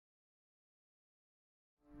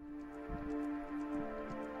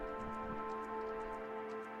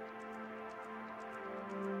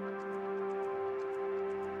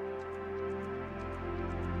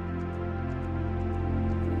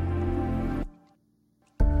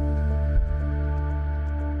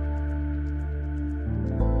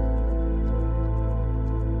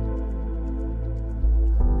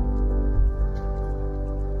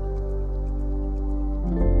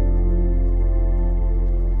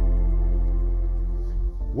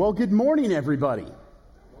Well, good morning, everybody.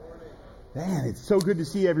 Man, it's so good to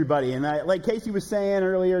see everybody. And like Casey was saying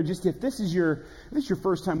earlier, just if this is your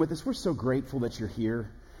first time with us, we're so grateful that you're here.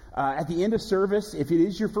 At the end of service, if it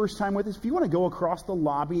is your first time with us, if you want to go across the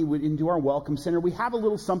lobby into our welcome center, we have a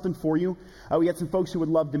little something for you. We got some folks who would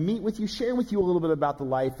love to meet with you, share with you a little bit about the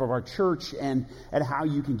life of our church and how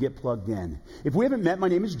you can get plugged in. If we haven't met, my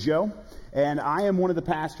name is Joe, and I am one of the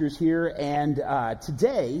pastors here. And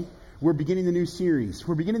today, we're beginning the new series.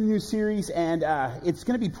 And it's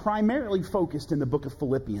going to be primarily focused in the book of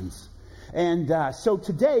Philippians. And so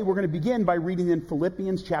today, we're going to begin by reading in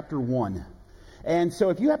Philippians chapter 1. And so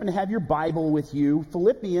if you happen to have your Bible with you,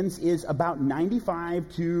 Philippians is about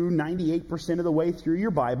 95 to 98% of the way through your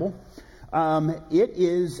Bible. It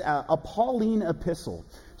is a Pauline epistle.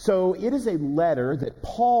 So it is a letter that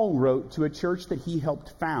Paul wrote to a church that he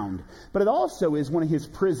helped found. But it also is one of his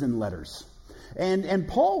prison letters. And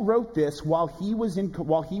Paul wrote this while he was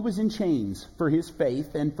in chains for his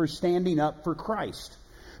faith and for standing up for Christ.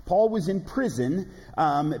 Paul was in prison,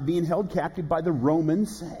 being held captive by the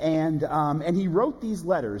Romans, and he wrote these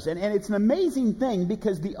letters. And it's an amazing thing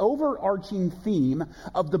because the overarching theme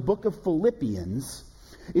of the book of Philippians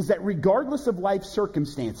is that regardless of life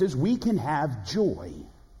circumstances, we can have joy.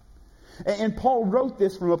 And Paul wrote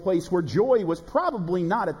this from a place where joy was probably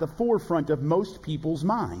not at the forefront of most people's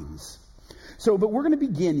minds. But we're going to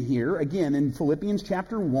begin here, again, in Philippians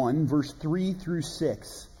chapter 1, verse 3 through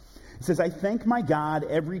 6. It says, I thank my God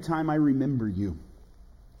every time I remember you.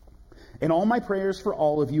 In all my prayers for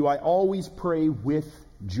all of you, I always pray with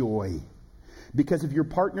joy because of your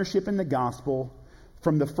partnership in the gospel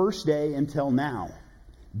from the first day until now,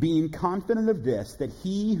 being confident of this, that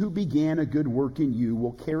he who began a good work in you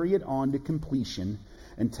will carry it on to completion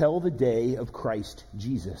until the day of Christ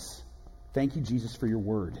Jesus. Thank you, Jesus, for your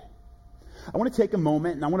word. I want to take a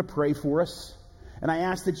moment and I want to pray for us. And I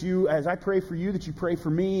ask that you, as I pray for you, that you pray for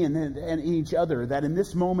me and each other, that in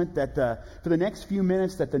this moment, that for the next few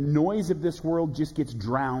minutes, that the noise of this world just gets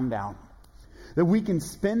drowned out. That we can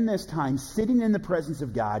spend this time sitting in the presence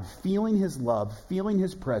of God, feeling his love, feeling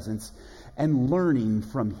his presence, and learning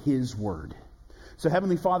from his word. So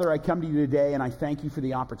Heavenly Father, I come to you today and I thank you for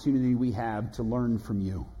the opportunity we have to learn from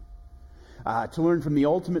you. To learn from the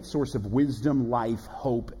ultimate source of wisdom, life,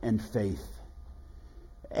 hope, and faith.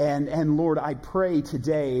 And Lord, I pray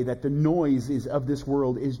today that the noise of this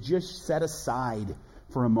world is just set aside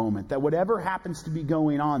for a moment. That whatever happens to be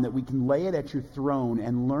going on, that we can lay it at your throne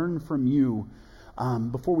and learn from you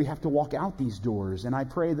before we have to walk out these doors. And I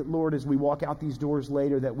pray that, Lord, as we walk out these doors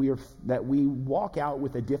later, that we walk out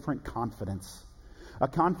with a different confidence. A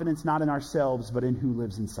confidence not in ourselves, but in who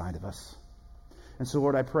lives inside of us. And so,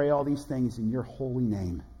 Lord, I pray all these things in your holy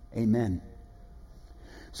name. Amen.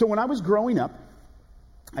 So when I was growing up,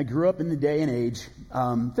 I grew up in the day and age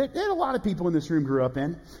that a lot of people in this room grew up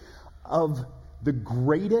in, of the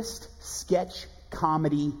greatest sketch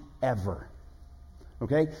comedy ever.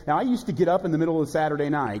 Okay? Now, I used to get up in the middle of Saturday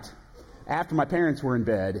night after my parents were in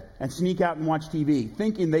bed and sneak out and watch TV,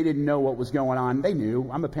 thinking they didn't know what was going on. They knew.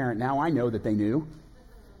 I'm a parent now. I know that they knew.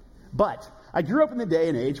 But I grew up in the day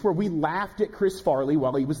and age where we laughed at Chris Farley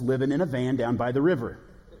while he was living in a van down by the river.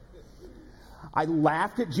 I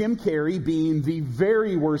laughed at Jim Carrey being the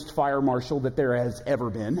very worst fire marshal that there has ever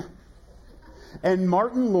been. And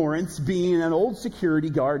Martin Lawrence being an old security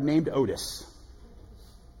guard named Otis.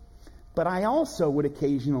 But I also would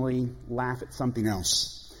occasionally laugh at something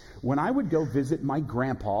else. When I would go visit my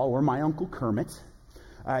grandpa or my Uncle Kermit,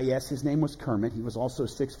 yes, his name was Kermit. He was also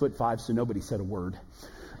 6'5", so nobody said a word.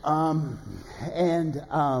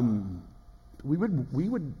 We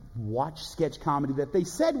would watch sketch comedy that they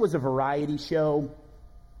said was a variety show,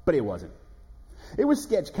 but it wasn't. It was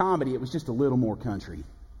sketch comedy. It was just a little more country.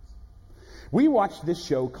 We watched this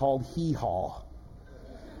show called Hee Haw.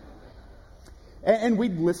 And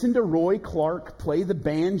we'd listen to Roy Clark play the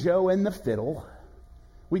banjo and the fiddle.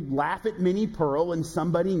 We'd laugh at Minnie Pearl and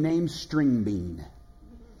somebody named String Bean.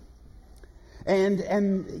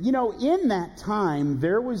 And you know, in that time,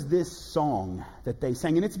 there was this song that they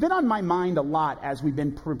sang. And it's been on my mind a lot as we've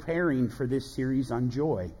been preparing for this series on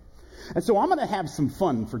joy. And so I'm going to have some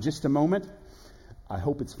fun for just a moment. I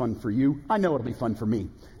hope it's fun for you. I know it'll be fun for me.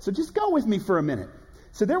 So just go with me for a minute.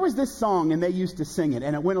 So there was this song, and they used to sing it,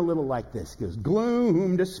 and it went a little like this. It goes,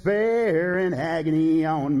 gloom, despair, and agony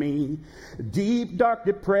on me. Deep, dark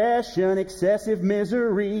depression, excessive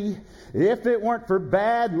misery. If it weren't for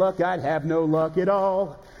bad luck, I'd have no luck at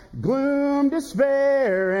all. Gloom,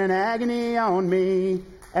 despair, and agony on me.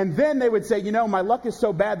 And then they would say, you know, my luck is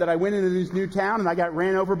so bad that I went into this new town and I got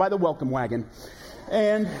ran over by the welcome wagon.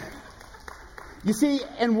 And You see,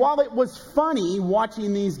 and while it was funny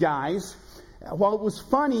watching these guys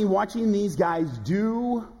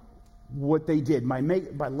do what they did, by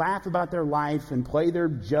laugh about their life and play their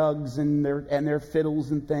jugs and their fiddles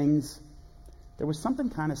and things, there was something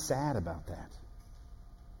kind of sad about that.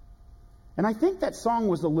 And I think that song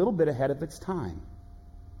was a little bit ahead of its time.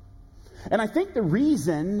 And I think the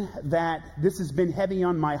reason that this has been heavy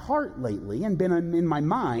on my heart lately and been in my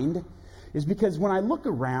mind is because when I look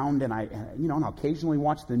around and I'll occasionally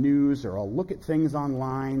watch the news or I'll look at things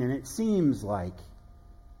online, and it seems like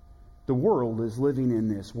the world is living in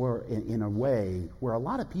this in a way where a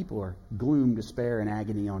lot of people are gloom, despair, and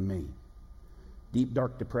agony on me. Deep,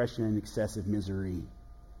 dark depression and excessive misery.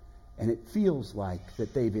 And it feels like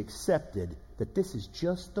that they've accepted that this is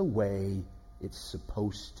just the way it's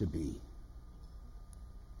supposed to be.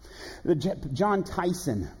 John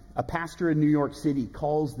Tyson, a pastor in New York City,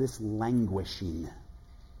 calls this languishing.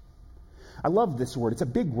 I love this word. It's a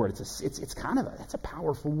big word. It's a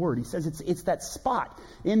powerful word. He says it's that spot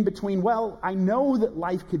in between, well, I know that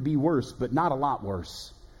life could be worse, but not a lot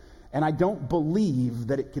worse. And I don't believe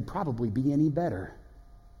that it could probably be any better.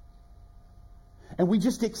 And we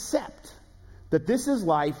just accept that this is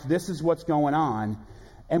life, this is what's going on,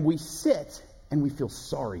 and we sit and we feel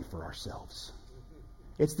sorry for ourselves.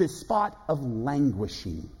 It's this spot of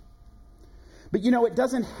languishing. But it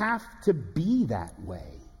doesn't have to be that way.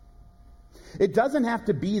 It doesn't have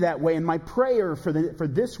to be that way. And my prayer for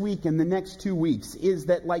this week and the next 2 weeks is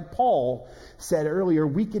that, like Paul said earlier,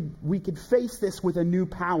 we could face this with a new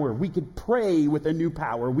power. We could pray with a new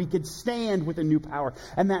power. We could stand with a new power.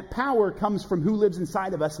 And that power comes from who lives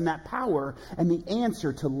inside of us. And that power and the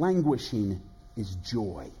answer to languishing is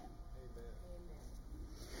joy.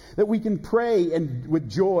 That we can pray with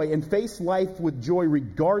joy and face life with joy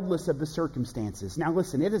regardless of the circumstances. Now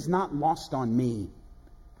listen, it is not lost on me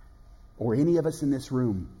or any of us in this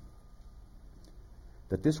room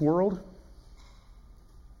that this world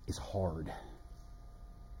is hard.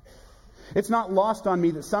 It's not lost on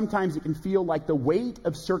me that sometimes it can feel like the weight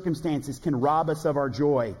of circumstances can rob us of our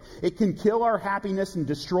joy. It can kill our happiness and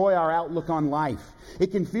destroy our outlook on life.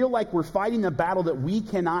 It can feel like we're fighting a battle that we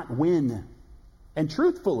cannot win. And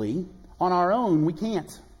truthfully, on our own, we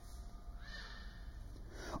can't.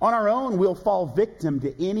 On our own, we'll fall victim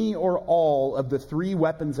to any or all of the three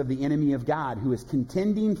weapons of the enemy of God, who is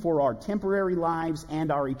contending for our temporary lives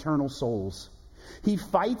and our eternal souls. He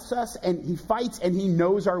fights us, and he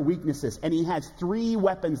knows our weaknesses. And he has three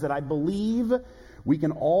weapons that I believe we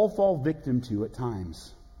can all fall victim to at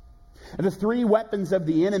times. And the three weapons of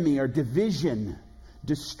the enemy are division,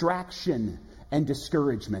 distraction, and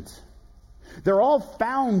discouragement. They're all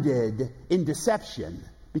founded in deception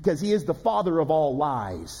because he is the father of all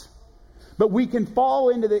lies. But we can fall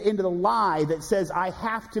into the lie that says, I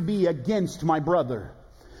have to be against my brother.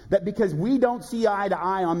 That because we don't see eye to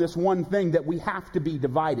eye on this one thing, that we have to be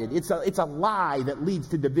divided. It's a lie that leads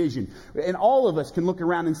to division. And all of us can look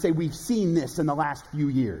around and say, we've seen this in the last few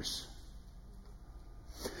years.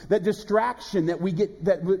 That distraction that we get,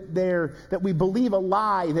 that we believe a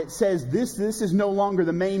lie that says this is no longer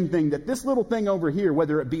the main thing, that this little thing over here,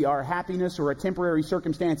 whether it be our happiness or a temporary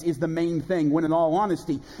circumstance, is the main thing, when in all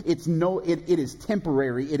honesty, it is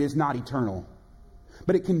temporary, it is not eternal.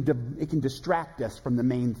 But it can distract us from the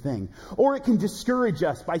main thing. Or it can discourage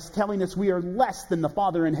us by telling us we are less than the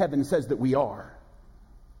Father in heaven says that we are.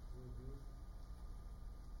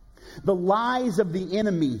 The lies of the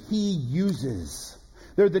enemy he uses.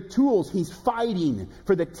 They're the tools he's fighting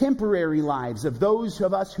for the temporary lives of those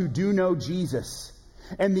of us who do know Jesus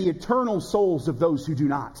and the eternal souls of those who do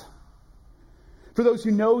not. For those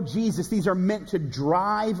who know Jesus, these are meant to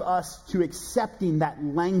drive us to accepting that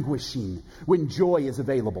languishing when joy is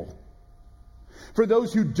available. For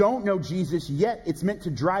those who don't know Jesus yet, it's meant to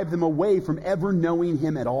drive them away from ever knowing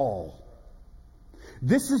him at all.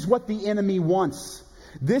 This is what the enemy wants.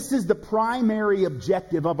 This is the primary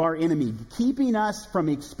objective of our enemy, keeping us from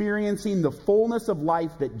experiencing the fullness of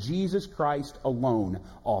life that Jesus Christ alone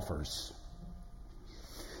offers.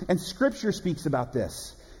 And Scripture speaks about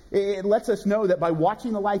this. It lets us know that by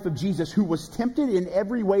watching the life of Jesus, who was tempted in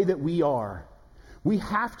every way that we are, we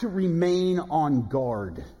have to remain on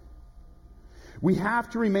guard. We have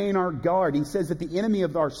to remain on guard. He says that the enemy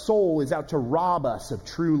of our soul is out to rob us of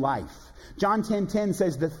true life. John 10:10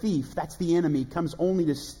 says the thief, that's the enemy, comes only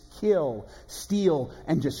to kill, steal,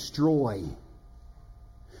 and destroy.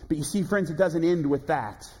 But you see, friends, it doesn't end with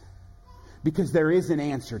that, because there is an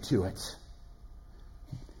answer to it.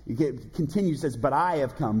 It continues, says, but I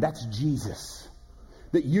have come, that's Jesus,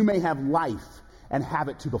 that you may have life and have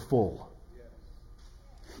it to the full.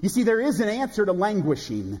 You see, there is an answer to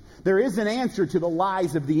languishing. There is an answer to the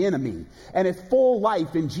lies of the enemy. And it's full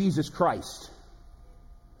life in Jesus Christ.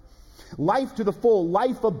 Life to the full,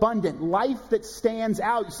 life abundant, life that stands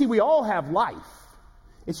out. You see, we all have life.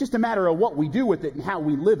 It's just a matter of what we do with it and how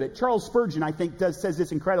we live it. Charles Spurgeon, I think, says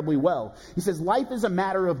this incredibly well. He says, life is a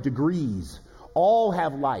matter of degrees. All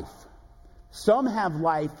have life. Some have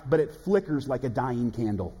life, but it flickers like a dying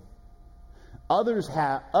candle. Others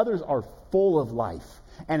are full of life,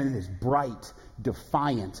 and it is bright,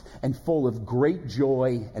 defiant, and full of great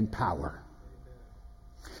joy and power.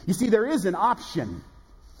 You see, there is an option,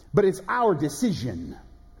 but it's our decision.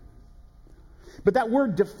 But that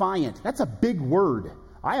word defiant, that's a big word.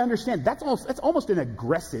 I understand. That's almost an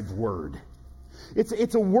aggressive word.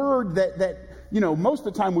 It's a word that most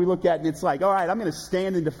of the time we look at and it's like, all right, I'm going to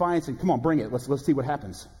stand in defiance and come on, bring it. Let's see what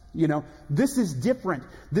happens. This is different.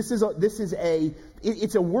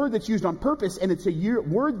 It's a word that's used on purpose, and it's a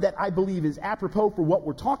word that I believe is apropos for what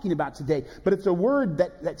we're talking about today. But it's a word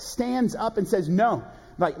that stands up and says, no,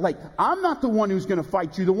 like I'm not the one who's going to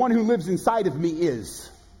fight you. The one who lives inside of me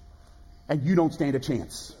is. And you don't stand a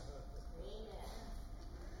chance.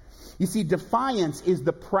 You see, defiance is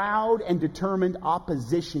the proud and determined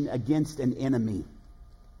opposition against an enemy.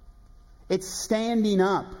 It's standing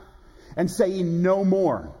up and saying no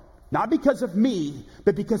more. Not because of me,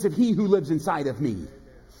 but because of he who lives inside of me.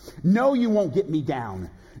 No, you won't get me down.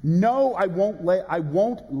 No, I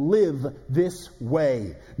won't live this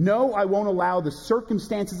way. No, I won't allow the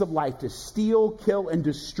circumstances of life to steal, kill, and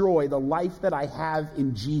destroy the life that I have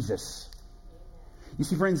in Jesus. You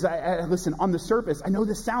see, friends, listen, on the surface, I know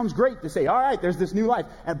this sounds great to say, all right, there's this new life.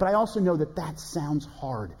 But I also know that sounds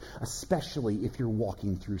hard, especially if you're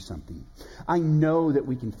walking through something. I know that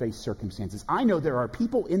we can face circumstances. I know there are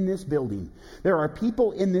people in this building, there are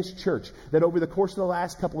people in this church that over the course of the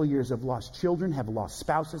last couple of years have lost children, have lost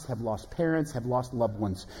spouses, have lost parents, have lost loved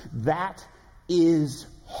ones. That is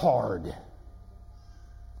hard.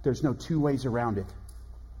 There's no two ways around it.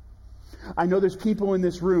 I know there's people in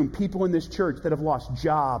this room, people in this church that have lost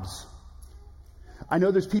jobs. I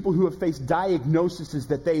know there's people who have faced diagnoses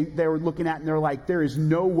that they're looking at and they're like, there is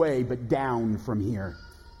no way but down from here.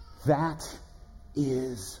 That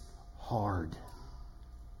is hard.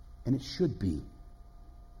 And it should be.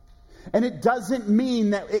 And it doesn't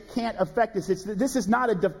mean that it can't affect us. This is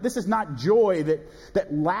not joy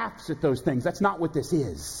that laughs at those things. That's not what this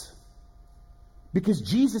is. Because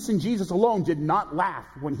Jesus and Jesus alone did not laugh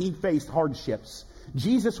when he faced hardships.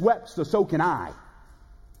 Jesus wept, so can I.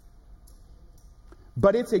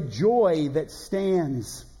 But it's a joy that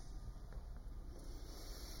stands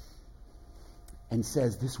and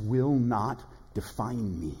says, this will not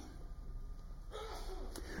define me.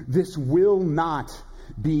 This will not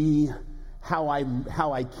be how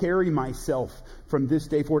I carry myself from this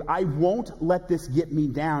day forward. I won't let this get me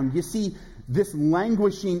down. You see, this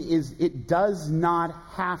languishing it does not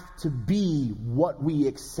have to be what we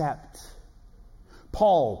accept.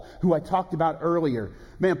 Paul, who I talked about earlier,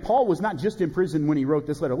 man, Paul was not just in prison when he wrote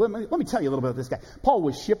this letter. Let me tell you a little bit about this guy. Paul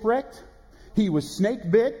was shipwrecked. He was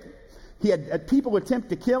snake bit. He had people attempt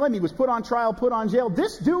to kill him. He was put on trial, put on jail.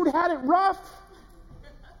 This dude had it rough.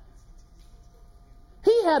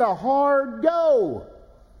 He had a hard go.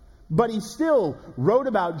 But he still wrote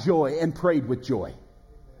about joy and prayed with joy.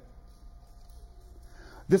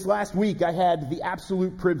 This last week, I had the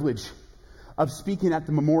absolute privilege of speaking at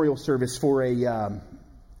the memorial service for a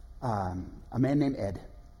man named Ed.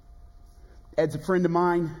 Ed's a friend of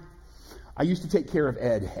mine. I used to take care of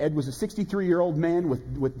Ed. Ed was a 63-year-old man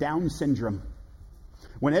with Down syndrome.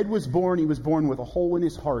 When Ed was born, he was born with a hole in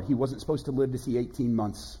his heart. He wasn't supposed to live to see 18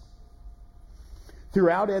 months.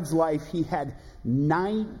 Throughout Ed's life, he had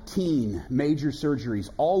 19 major surgeries,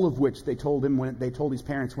 all of which they told his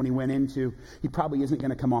parents when he went into, he probably isn't going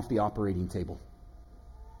to come off the operating table.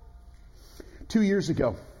 2 years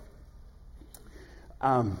ago,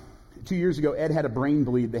 Ed had a brain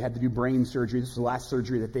bleed. They had to do brain surgery. This was the last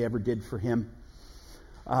surgery that they ever did for him.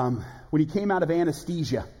 When he came out of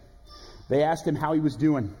anesthesia, they asked him how he was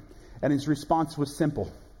doing, and his response was simple: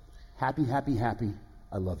 happy, happy, happy,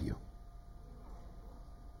 I love you.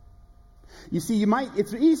 You see,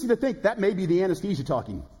 it's easy to think that may be the anesthesia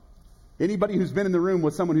talking. Anybody who's been in the room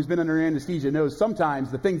with someone who's been under anesthesia knows sometimes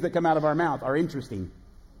the things that come out of our mouth are interesting.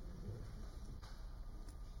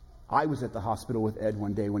 I was at the hospital with Ed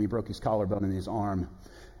one day when he broke his collarbone in his arm.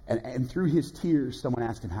 And through his tears, someone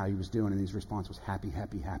asked him how he was doing, and his response was, happy,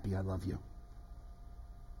 happy, happy, I love you.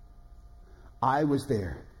 I was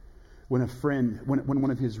there when when one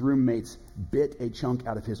of his roommates bit a chunk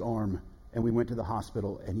out of his arm. And we went to the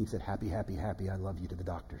hospital, and he said, happy, happy, happy, I love you, to the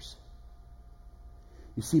doctors.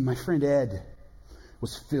 You see, my friend Ed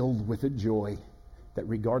was filled with a joy that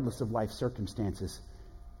regardless of life circumstances,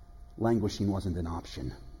 languishing wasn't an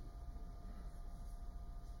option.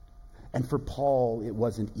 And for Paul, it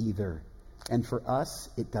wasn't either. And for us,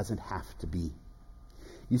 it doesn't have to be.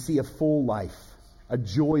 You see, a full life, a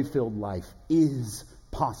joy-filled life is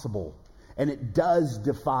possible. And it does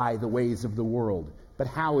defy the ways of the world. But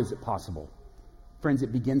how is it possible? Friends,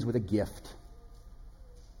 it begins with a gift.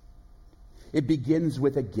 It begins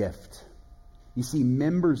with a gift. You see,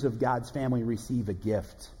 members of God's family receive a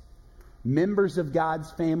gift. Members of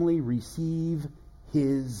God's family receive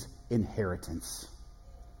His inheritance.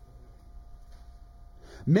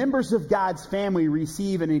 Members of God's family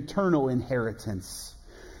receive an eternal inheritance.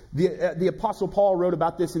 The Apostle Paul wrote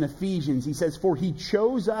about this in Ephesians. He says, "For He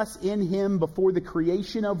chose us in Him before the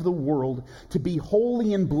creation of the world to be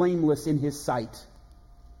holy and blameless in His sight.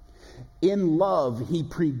 In love, He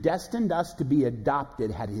predestined us to be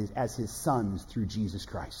adopted as His sons through Jesus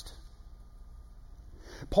Christ."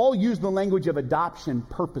 Paul used the language of adoption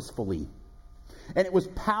purposefully. And it was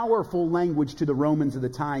powerful language to the Romans of the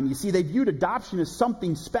time. You see, they viewed adoption as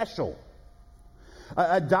something special.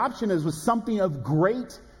 Adoption was something of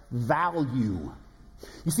great value.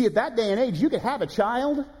 You see, at that day and age, you could have a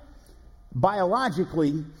child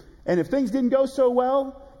biologically, and if things didn't go so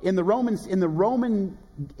well in the Roman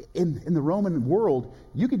world,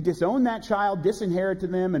 you could disown that child, disinherit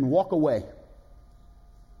them, and walk away.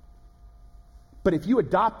 But if you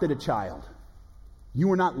adopted a child, you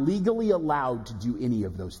were not legally allowed to do any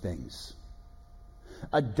of those things.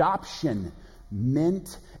 Adoption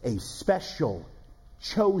meant a special,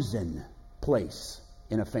 chosen place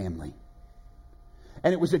in a family.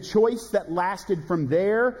 And it was a choice that lasted from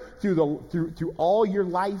there through all your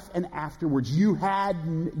life and afterwards. You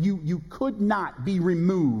could not be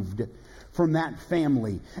removed from that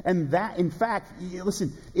family. And that, in fact,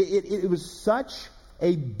 listen, it was such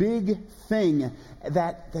a big thing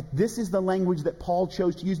that this is the language that Paul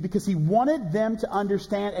chose to use, because he wanted them to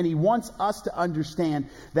understand, and he wants us to understand,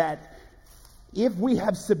 that if we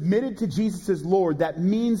have submitted to Jesus as Lord, that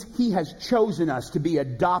means He has chosen us to be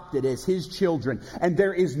adopted as His children. And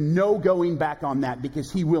there is no going back on that, because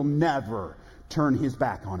He will never turn His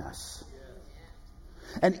back on us.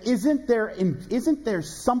 And isn't there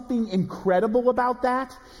something incredible about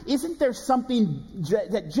that? Isn't there something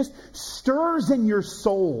that just stirs in your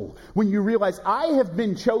soul when you realize, I have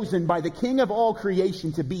been chosen by the King of all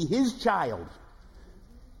creation to be His child?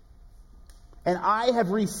 And I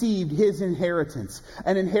have received His inheritance,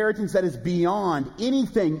 an inheritance that is beyond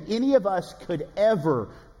anything any of us could ever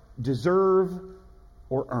deserve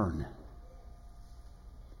or earn.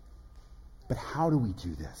 But how do we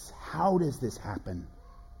do this? How does this happen?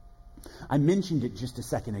 I mentioned it just a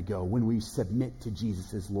second ago, when we submit to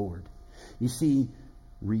Jesus as Lord. You see,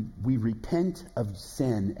 we repent of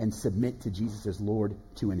sin and submit to Jesus as Lord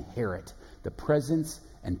to inherit the presence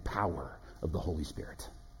and power of the Holy Spirit.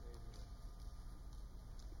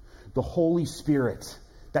 The Holy Spirit,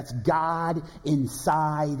 that's God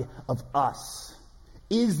inside of us,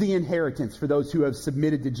 is the inheritance for those who have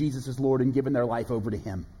submitted to Jesus as Lord and given their life over to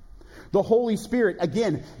Him. The Holy Spirit,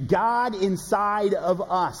 again, God inside of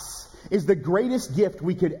us, is the greatest gift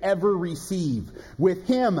we could ever receive. With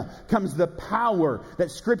Him comes the power that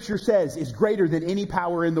Scripture says is greater than any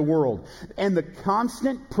power in the world, and the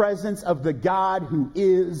constant presence of the God who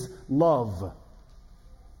is love.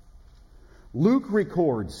 Luke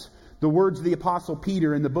records the words of the Apostle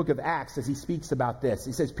Peter in the book of Acts as he speaks about this.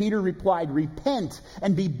 He says, Peter replied, "Repent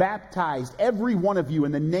and be baptized, every one of you,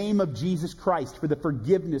 in the name of Jesus Christ for the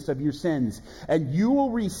forgiveness of your sins, and you will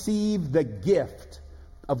receive the gift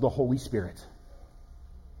of the Holy Spirit."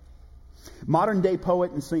 Modern day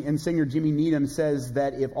poet and singer Jimmy Needham says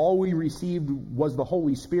that if all we received was the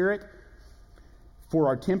Holy Spirit for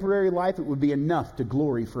our temporary life, it would be enough to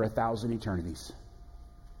glory for 1,000 eternities.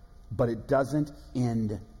 But it doesn't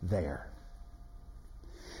end there.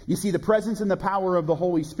 You see, the presence and the power of the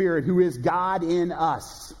Holy Spirit, who is God in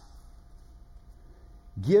us,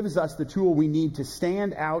 gives us the tool we need to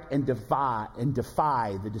stand out and defy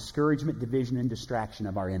the discouragement, division, and distraction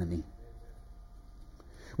of our enemy.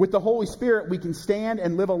 With the Holy Spirit, we can stand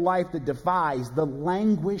and live a life that defies the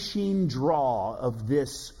languishing draw of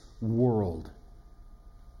this world.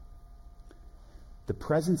 The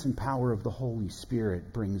presence and power of the Holy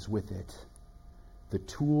Spirit brings with it the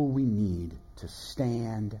tool we need to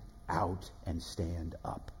stand out and stand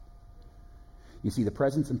up. You see, the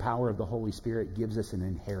presence and power of the Holy Spirit gives us an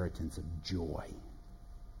inheritance of joy.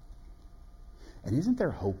 And isn't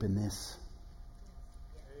there hope in this?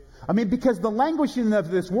 I mean, because the languishing of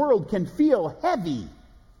this world can feel heavy.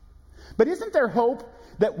 But isn't there hope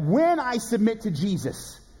that when I submit to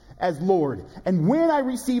Jesus as Lord, and when I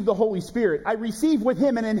receive the Holy Spirit, I receive with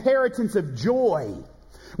Him an inheritance of joy.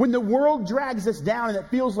 When the world drags us down and it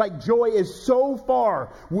feels like joy is so far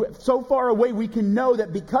away, we can know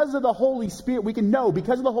that because of the Holy Spirit,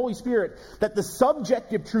 that the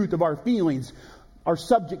subjective truth of our feelings are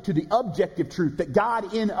subject to the objective truth, that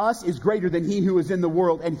God in us is greater than he who is in the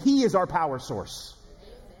world, and He is our power source.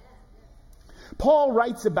 Paul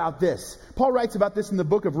writes about this. In the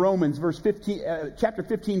book of Romans, chapter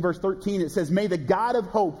 15, verse 13. It says, "May the God of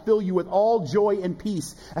hope fill you with all joy and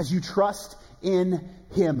peace as you trust in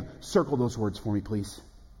Him." Circle those words for me, please.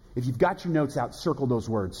 If you've got your notes out, circle those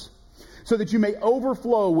words. "So that you may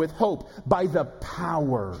overflow with hope by the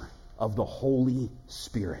power of the Holy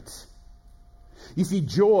Spirit." You see,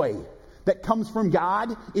 joy that comes from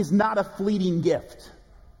God is not a fleeting gift.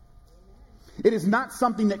 It is not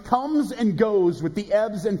something that comes and goes with the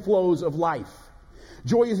ebbs and flows of life.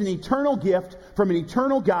 Joy is an eternal gift from an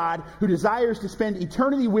eternal God who desires to spend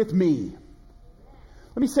eternity with me.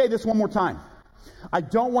 Let me say this one more time. I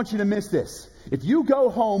don't want you to miss this. If you go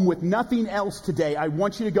home with nothing else today, I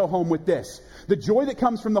want you to go home with this. The joy that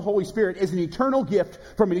comes from the Holy Spirit is an eternal gift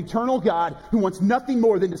from an eternal God who wants nothing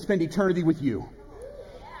more than to spend eternity with you.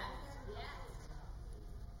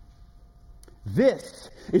 This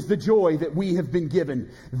is the joy that we have been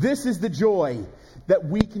given. This is the joy that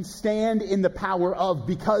we can stand in the power of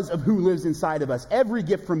because of who lives inside of us. Every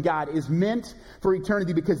gift from God is meant for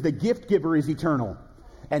eternity because the gift giver is eternal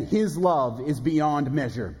and His love is beyond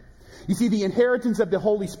measure. You see, the inheritance of the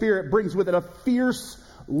Holy Spirit brings with it a fierce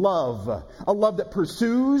love, a love that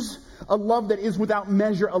pursues, a love that is without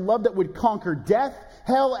measure, a love that would conquer death,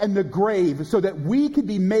 hell, and the grave so that we could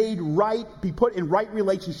be made right, be put in right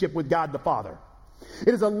relationship with God the Father.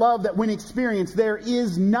 It is a love that when experienced, there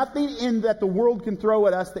is nothing in that the world can throw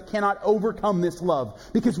at us that cannot overcome this love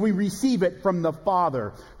because we receive it from the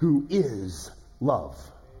Father who is love.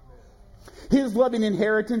 His loving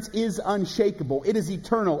inheritance is unshakable. It is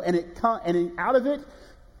eternal, and out of it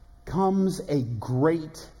comes a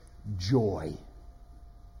great joy.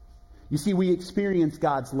 You see, we experience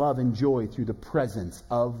God's love and joy through the presence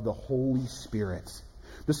of the Holy Spirit.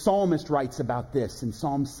 The psalmist writes about this in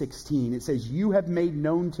Psalm 16. It says, "You have made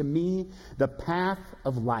known to me the path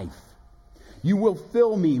of life. You will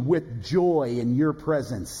fill me with joy in your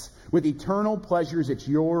presence, with eternal pleasures at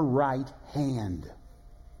your right hand."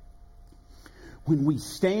 When we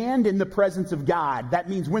stand in the presence of God, that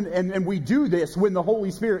means and we do this when the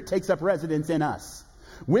Holy Spirit takes up residence in us.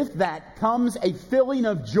 With that comes a filling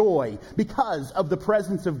of joy because of the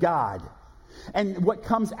presence of God. And what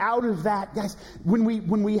comes out of that, guys, when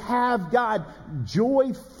we have God,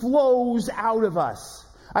 joy flows out of us.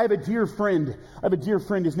 I have a dear friend.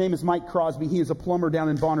 His name is Mike Crosby. He is a plumber down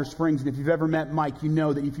in Bonner Springs. And if you've ever met Mike, you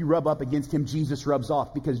know that if you rub up against him, Jesus rubs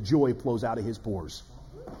off because joy flows out of his pores.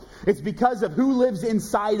 It's because of who lives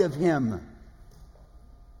inside of him.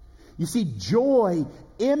 You see, joy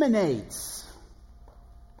emanates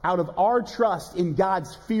out of our trust in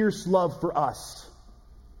God's fierce love for us.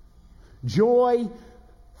 Joy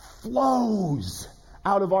flows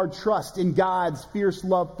out of our trust in God's fierce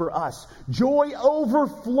love for us. Joy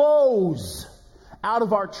overflows out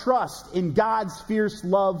of our trust in God's fierce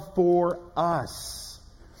love for us.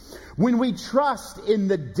 When we trust in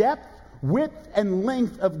the depth, width, and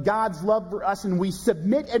length of God's love for us, and we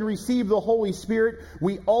submit and receive the Holy Spirit,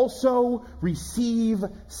 we also receive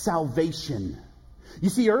salvation. You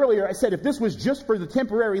see, earlier I said if this was just for the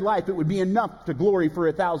temporary life, it would be enough to glory for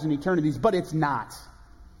 1,000 eternities, but it's not.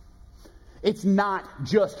 It's not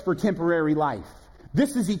just for temporary life.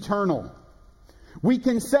 This is eternal. We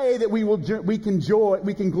can say that we can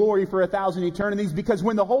glory for 1,000 eternities because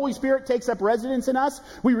when the Holy Spirit takes up residence in us,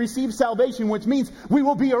 we receive salvation, which means we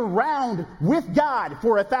will be around with God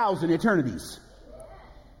for 1,000 eternities.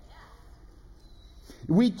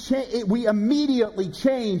 We immediately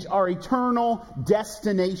change our eternal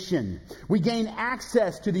destination. We gain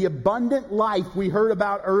access to the abundant life we heard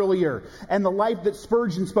about earlier and the life that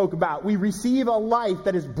Spurgeon spoke about. We receive a life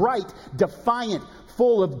that is bright, defiant,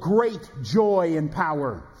 full of great joy and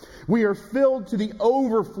power. We are filled to the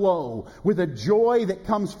overflow with a joy that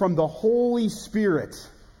comes from the Holy Spirit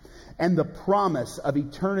and the promise of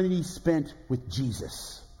eternity spent with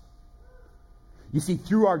Jesus. You see,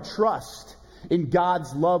 through our trust in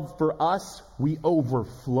God's love for us, we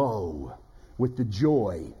overflow with the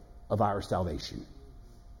joy of our salvation.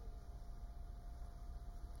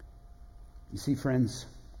 You see, friends,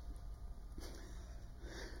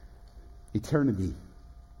 eternity,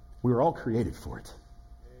 we were all created for it.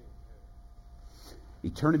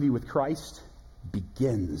 Eternity with Christ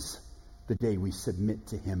begins the day we submit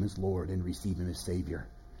to Him as Lord and receive Him as Savior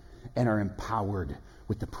and are empowered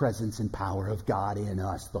with the presence and power of God in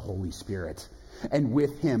us, the Holy Spirit. And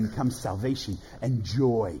with Him comes salvation and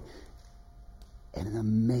joy and an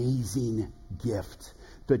amazing gift.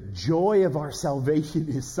 The joy of our salvation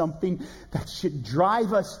is something that should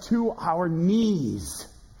drive us to our knees,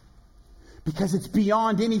 because it's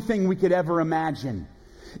beyond anything we could ever imagine.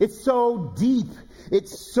 It's so deep,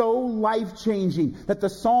 it's so life-changing that the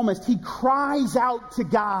psalmist, he cries out to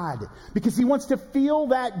God because he wants to feel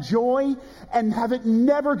that joy and have it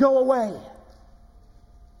never go away.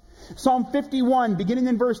 Psalm 51, beginning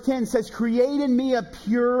in verse 10, says, "Create in me a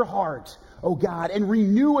pure heart, O God, and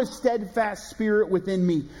renew a steadfast spirit within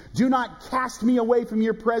me. Do not cast me away from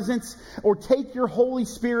your presence or take your Holy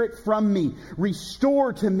Spirit from me.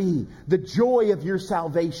 Restore to me the joy of your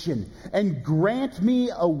salvation and grant me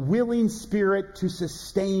a willing spirit to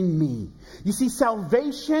sustain me." You see,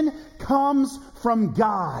 salvation comes from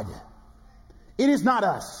God. It is not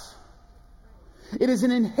us. It is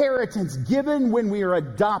an inheritance given when we are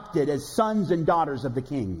adopted as sons and daughters of the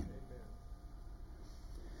King.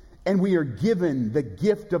 And we are given the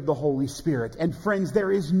gift of the Holy Spirit. And friends,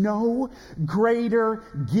 there is no greater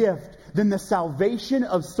gift than the salvation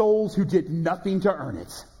of souls who did nothing to earn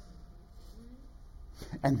it.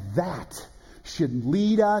 And that should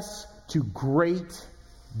lead us to great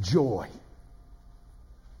joy.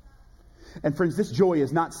 And friends, this joy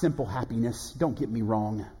is not simple happiness. Don't get me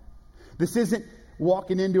wrong. This isn't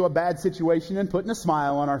walking into a bad situation and putting a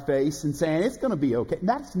smile on our face and saying, it's going to be okay.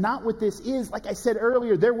 That's not what this is. Like I said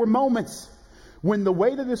earlier, there were moments when the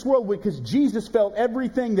weight of this world, because Jesus felt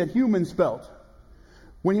everything that humans felt.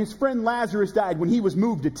 When his friend Lazarus died, when he was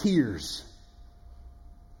moved to tears.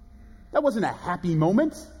 That wasn't a happy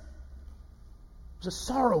moment. It was a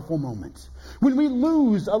sorrowful moment. When we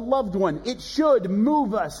lose a loved one, it should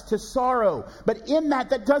move us to sorrow. But in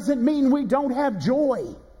that doesn't mean we don't have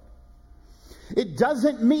joy. It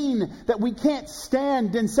doesn't mean that we can't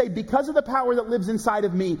stand and say, because of the power that lives inside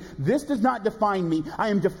of me, this does not define me. I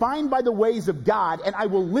am defined by the ways of God, and I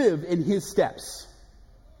will live in His steps.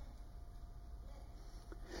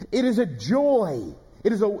 It is a joy.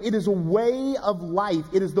 It is a way of life.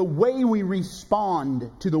 It is the way we respond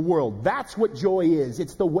to the world. That's what joy is.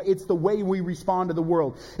 It's the way we respond to the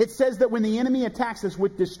world. It says that when the enemy attacks us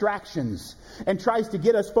with distractions and tries to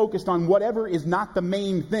get us focused on whatever is not the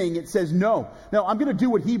main thing, it says, no, I'm going to do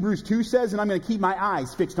what Hebrews 2 says, and I'm going to keep my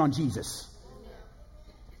eyes fixed on Jesus.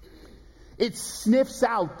 It sniffs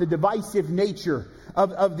out the divisive nature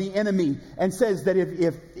of the enemy and says that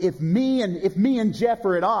if me and Jeff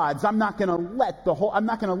are at odds, I'm not going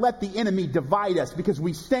to let the enemy divide us, because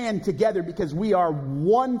we stand together, because we are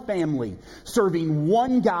one family serving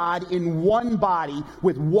one God in one body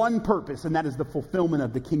with one purpose, and that is the fulfillment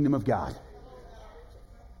of the kingdom of God.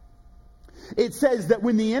 It says that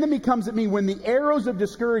when the enemy comes at me, when the arrows of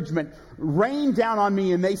discouragement rain down on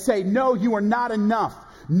me and they say, no, you are not enough.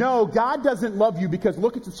 No, God doesn't love you because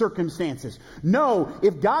look at the circumstances. No,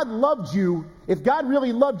 if God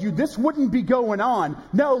really loved you, this wouldn't be going on.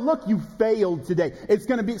 No, look, you failed today. It's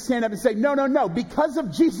going to be stand up and say, no. Because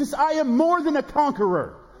of Jesus, I am more than a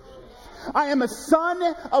conqueror. I am a son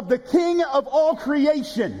of the King of all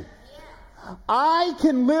creation. I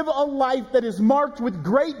can live a life that is marked with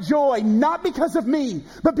great joy, not because of me,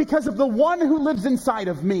 but because of the one who lives inside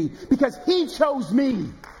of me, because He chose me.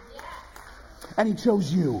 And He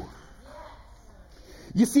chose you.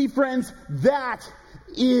 You see, friends, that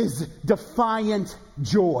is defiant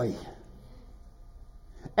joy.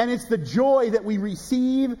 And it's the joy that we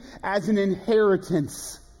receive as an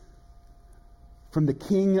inheritance from the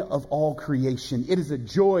King of all creation. It is a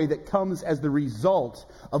joy that comes as the result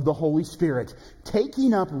of the Holy Spirit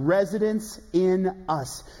taking up residence in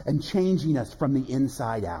us and changing us from the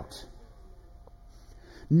inside out.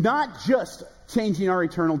 Not just changing our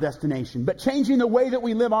eternal destination, but changing the way that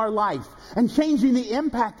we live our life and changing the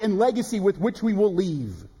impact and legacy with which we will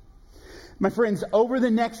leave. My friends, over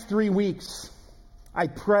the next 3 weeks, I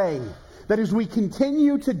pray that as we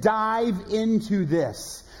continue to dive into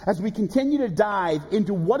this, as we continue to dive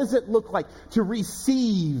into what does it look like to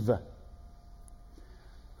receive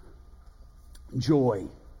joy,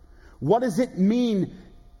 what does it mean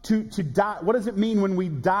to die? What does it mean when we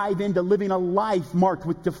dive into living a life marked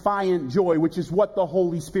with defiant joy, which is what the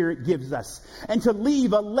Holy Spirit gives us, and to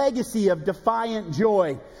leave a legacy of defiant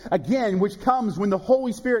joy, again, which comes when the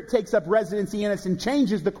Holy Spirit takes up residency in us and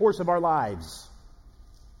changes the course of our lives.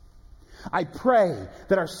 I pray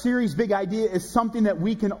that our series Big Idea is something that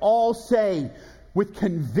we can all say with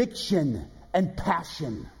conviction and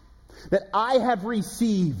passion. that I have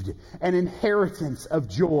received an inheritance of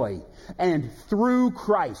joy, and through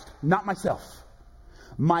Christ, not myself,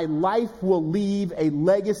 my life will leave a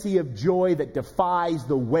legacy of joy that defies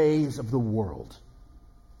the ways of the world.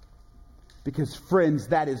 Because, friends,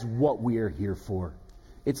 that is what we are here for.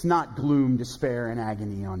 It's not gloom, despair, and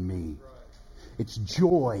agony on me. It's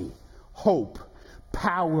joy, hope,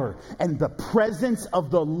 power, and the presence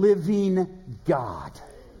of the living God.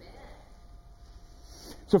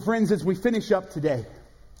 So, friends, as we finish up today,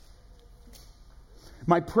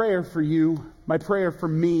 my prayer for you, my prayer for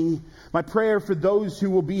me, my prayer for those who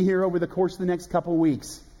will be here over the course of the next couple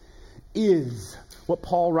weeks is what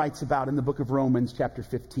Paul writes about in the book of Romans chapter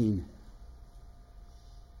 15.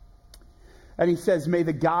 And he says, may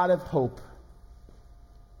the God of hope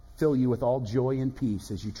fill you with all joy and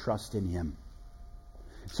peace as you trust in him,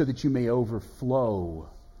 so that you may overflow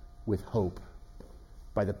with hope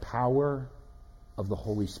by the power of the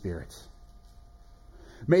Holy Spirit.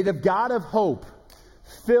 May the God of hope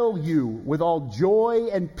fill you with all joy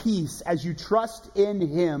and peace as you trust in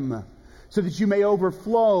him, so that you may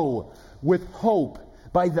overflow with hope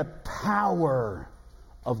by the power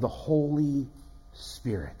of the Holy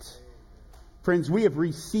Spirit. Friends, we have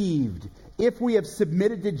received, if we have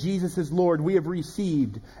submitted to Jesus as Lord, we have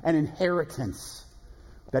received an inheritance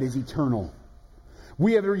that is eternal.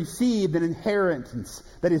 We have received an inheritance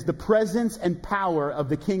that is the presence and power of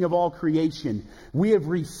the King of all creation. We have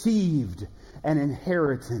received an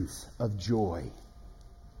inheritance of joy.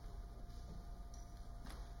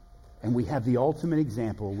 And we have the ultimate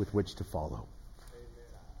example with which to follow.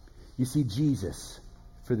 You see, Jesus,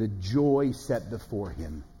 for the joy set before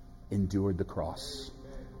him, endured the cross.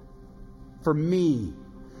 For me,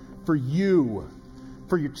 for you,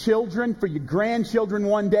 for your children, for your grandchildren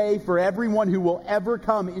one day, for everyone who will ever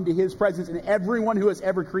come into his presence and everyone who has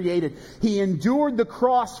ever created. He endured the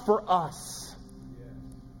cross for us.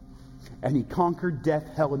 And he conquered death,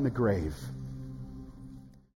 hell, and the grave.